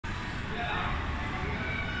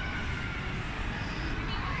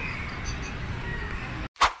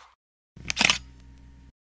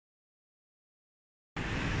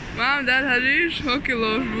Mom, Dad, Harish, okay,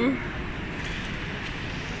 love you.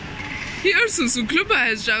 Hier ist so ein Club,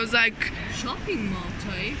 I was like... Shopping mall,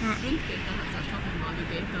 toy. Rundgate, da hat's a shopping mall,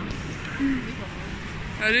 Bugaeva.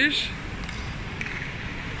 Harish?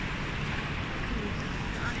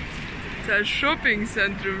 Das Shopping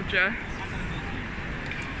Centrum, ja.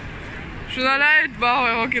 Schon allein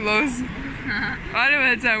war ich okay los. Alle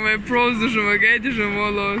werden sagen, mein Pros ist schon mal, geht ist schon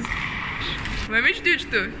mal los. Was willst du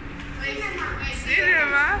tun?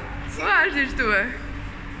 Cinema? Was willst du tun?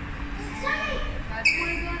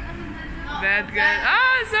 Bad Guy.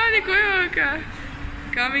 Ah, Sonic, okay.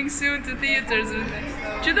 Coming soon to theaters.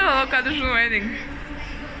 Чудо, когда что wedding.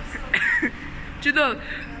 Чудо.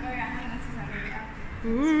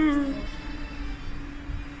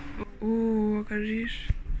 Кажись.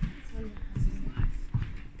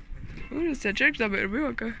 Ужас, я чек dabei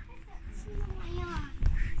erbilka.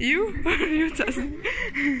 You? You doesn't.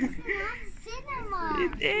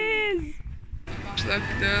 It is. Slap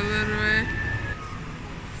the other way.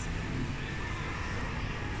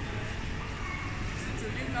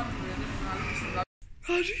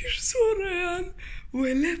 Кажись, Sorian.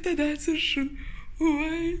 Лето дается schon.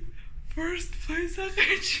 Ой. First place I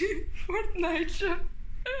got you. Fortnite.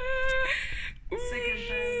 Second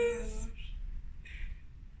time.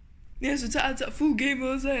 Ja, so it's a full game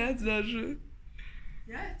was I had даже.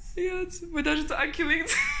 Yes. Yes. Мы даже так аккилинг.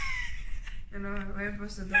 Я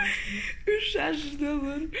просто думаю. Ужас,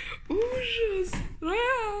 давай. Ужас.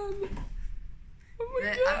 Райан. Oh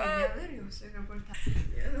my god.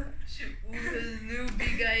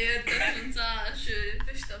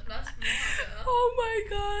 Oh my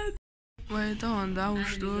god. Wait, да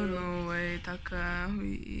уж но так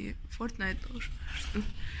и Fortnite тоже.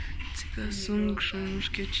 Цика сунг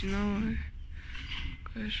шумушки чиновы.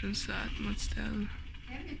 Конечно, сад мацтел.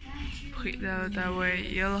 Придал давай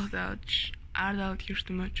ел да ардал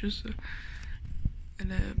кишты мачусу.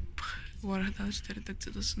 Или вордал стер так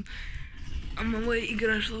цедосын. А мама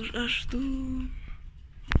игра шла, а что?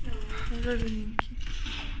 Рожененький.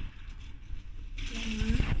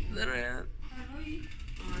 Здорово.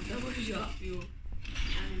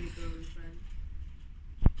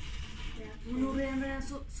 No, Rembrandt,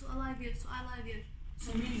 so alive here,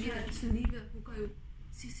 so Liga, Bugaeva.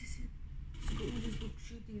 See. So just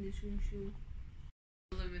shooting the shoe.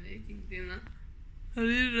 Eliminating dinner. I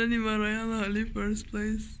didn't even first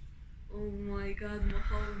place. Oh my god, my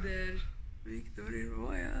there. Victory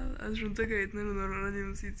Royale. Als schon so geht, ne? Und dann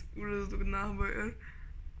haben sie jetzt alles so nach bei ihr.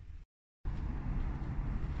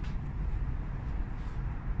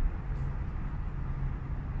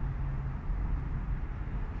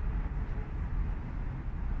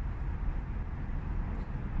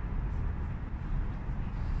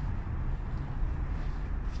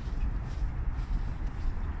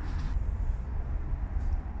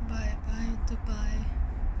 Bye bye Dubai.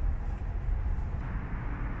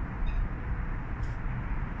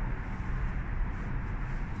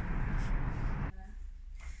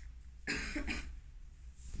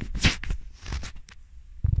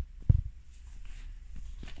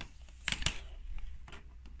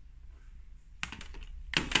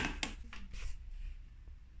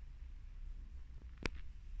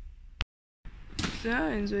 Ja,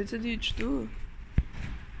 en zo is het iets toe.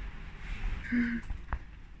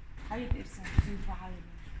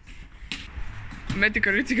 Met de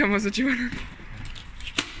karrietje maar zo tjibana.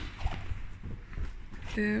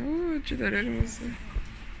 Че даремося.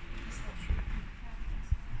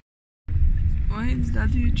 Ой,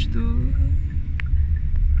 dat iets toe.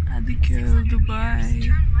 Adikil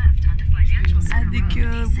Dubai.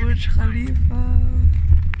 Adikil Burj Khalifa.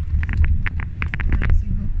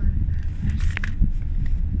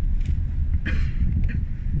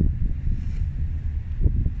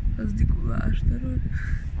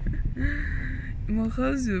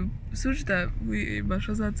 Махазю, слушай, вы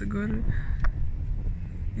башазаться горы.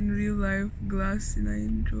 In real life, glass in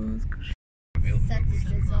ein Jaws.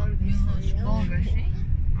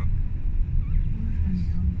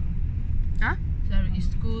 Ah? Sorry,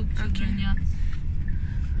 it's good. Okay.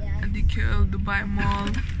 Adikil Dubai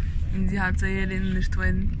Mall. In die hat sie in nicht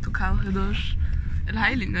wenn du kalgedos. El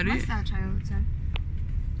heiling, ne? Was da child?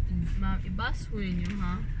 Ma ibas huin you,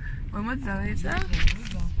 ha? Vamos dar isso.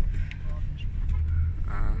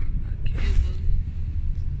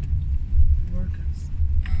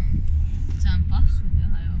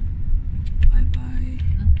 Bye bye.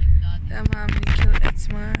 Ja, Mom, you killed it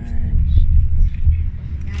smart.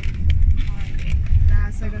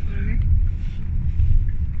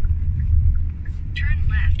 Turn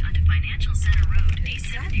left onto Financial Center Road,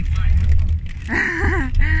 A71.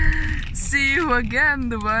 See you again,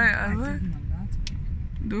 Dubai.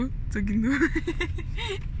 do. Seguindo.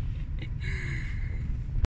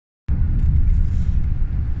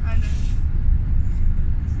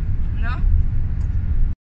 No?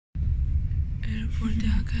 Airport de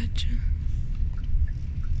Agacha.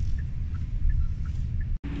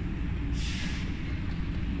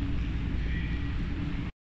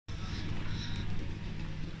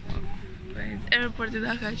 Airport de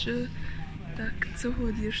Agacha. Так, це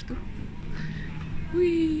ходиш тут.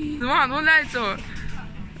 Уи. Ну لايتو.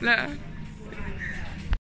 لا.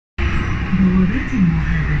 بوابات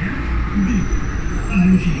المغادرة دي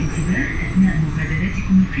يوجد انتباه أثناء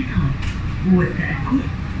مغادرتكم القطار والتأكد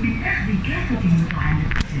من أخذ كافة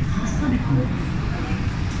المتعلقات الخاصة بكم.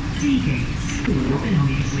 3 gates for your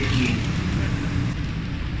belongings with you.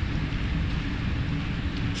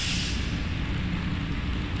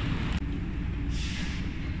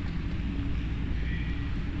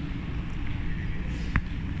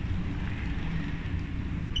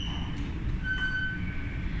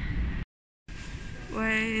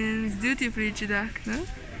 Wayne's duty free чудак, no?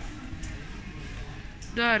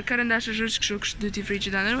 Dar, карандаши жучкшукш duty free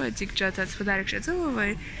чуданер, вай тик чатац подарок шецова,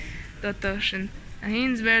 вай дотошен. А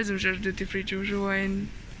хинз берзум жуш duty free чужу, вайн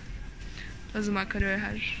азума карой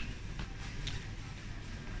хаж.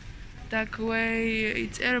 Так, вай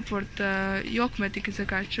it's airport yok метики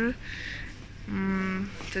закачу.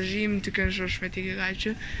 Тажим тикен жош метики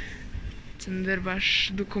качу. Цендер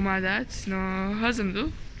баш докумадат, но хазам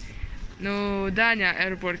ду. No, Dania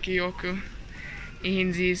airport ki joku. I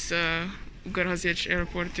hinzis ugarhazječ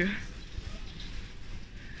airportu.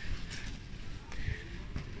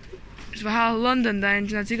 Zvaha London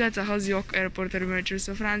dainč na ciga ca hazjok airport armečus,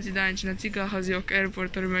 a Franci dainč na ciga hazjok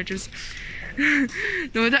airport armečus.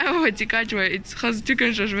 No, dajmo veti kačva, it's haz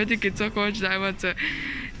tuken šaš vetiki co koč, dajmo ca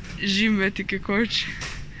žim vetiki koč.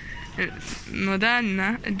 No,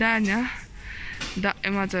 Dania, da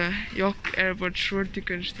ima ca jok airport short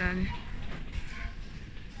tuken štani.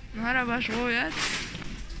 Merhaba Schwoyat.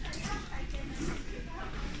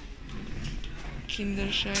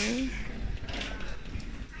 Kinderscheibe.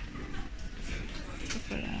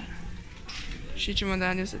 Hoppala. Šićemo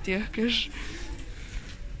danes od tjehkeš.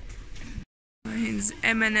 Hins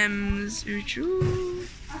M&M's uču.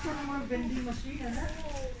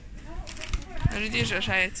 Vidiš a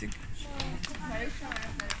šajecik.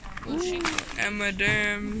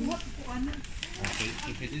 M&M.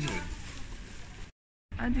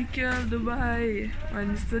 Adikel Dubai,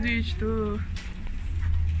 man starič tu.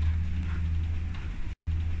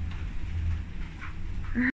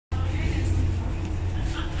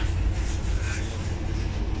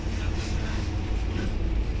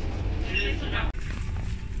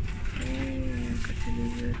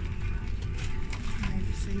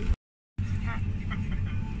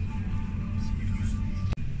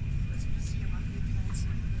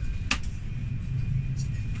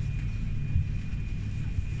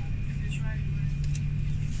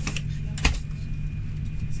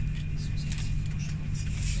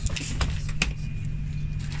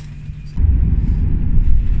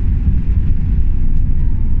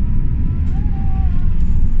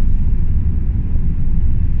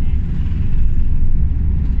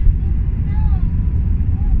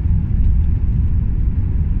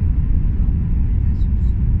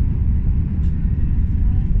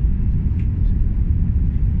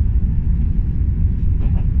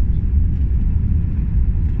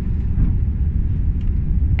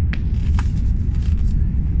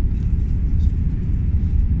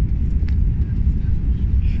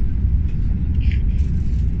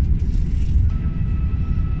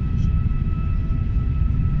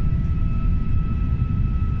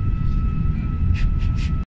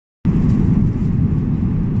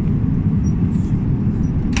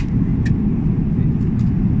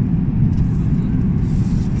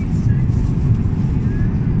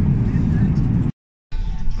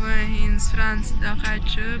 France,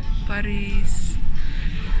 Nохчийн Paris.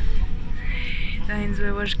 Dahin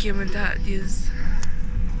wir was gehen da dies.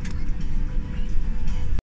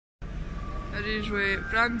 Arish we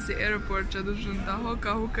France airport cha dushin da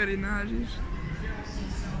hoka rina arish.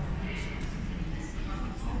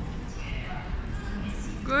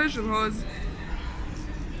 Gosh hoz.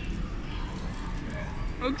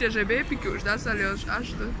 Ok, já bem pique os da salios,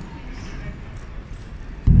 acho.